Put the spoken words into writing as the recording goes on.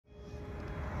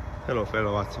Hello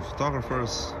fellow arts and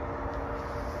photographers.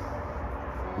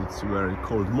 It's a very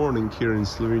cold morning here in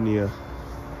Slovenia.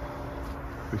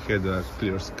 We had a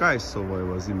clear sky, so I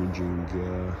was imaging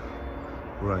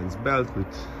Ryan's belt with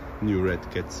new Red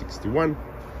Cat 61.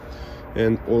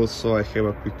 And also I have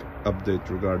a quick update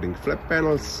regarding flap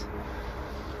panels.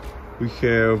 We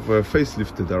have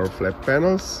facelifted our flap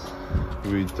panels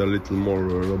with a little more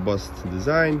robust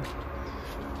design.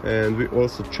 And we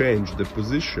also changed the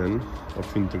position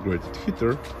of integrated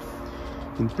heater.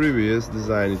 In previous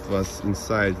design it was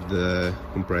inside the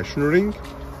compression ring,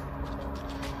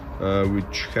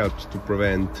 which helps to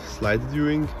prevent slide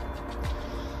viewing,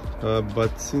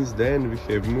 but since then we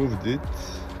have moved it,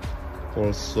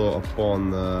 also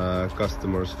upon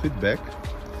customers' feedback,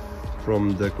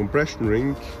 from the compression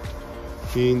ring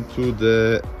into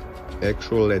the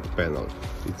actual LED panel.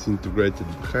 It's integrated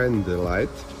behind the light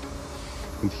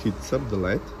and heats up the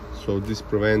light, so this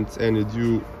prevents any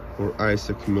dew or ice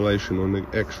accumulation on the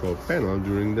actual panel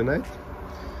during the night.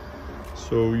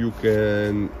 So you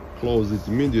can close it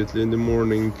immediately in the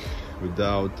morning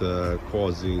without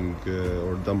causing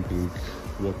or dumping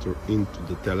water into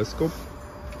the telescope.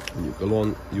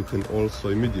 You can also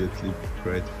immediately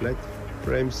create flat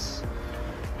frames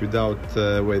without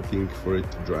waiting for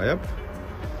it to dry up.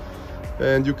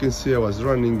 And you can see I was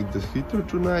running the heater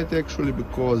tonight actually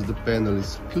because the panel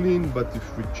is clean, but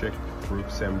if we check, for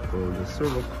example, the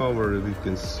servo cover, we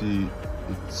can see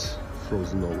it's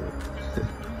frozen over.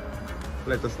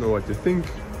 Let us know what you think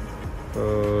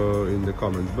in the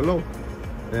comments below,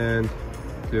 and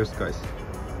clear skies.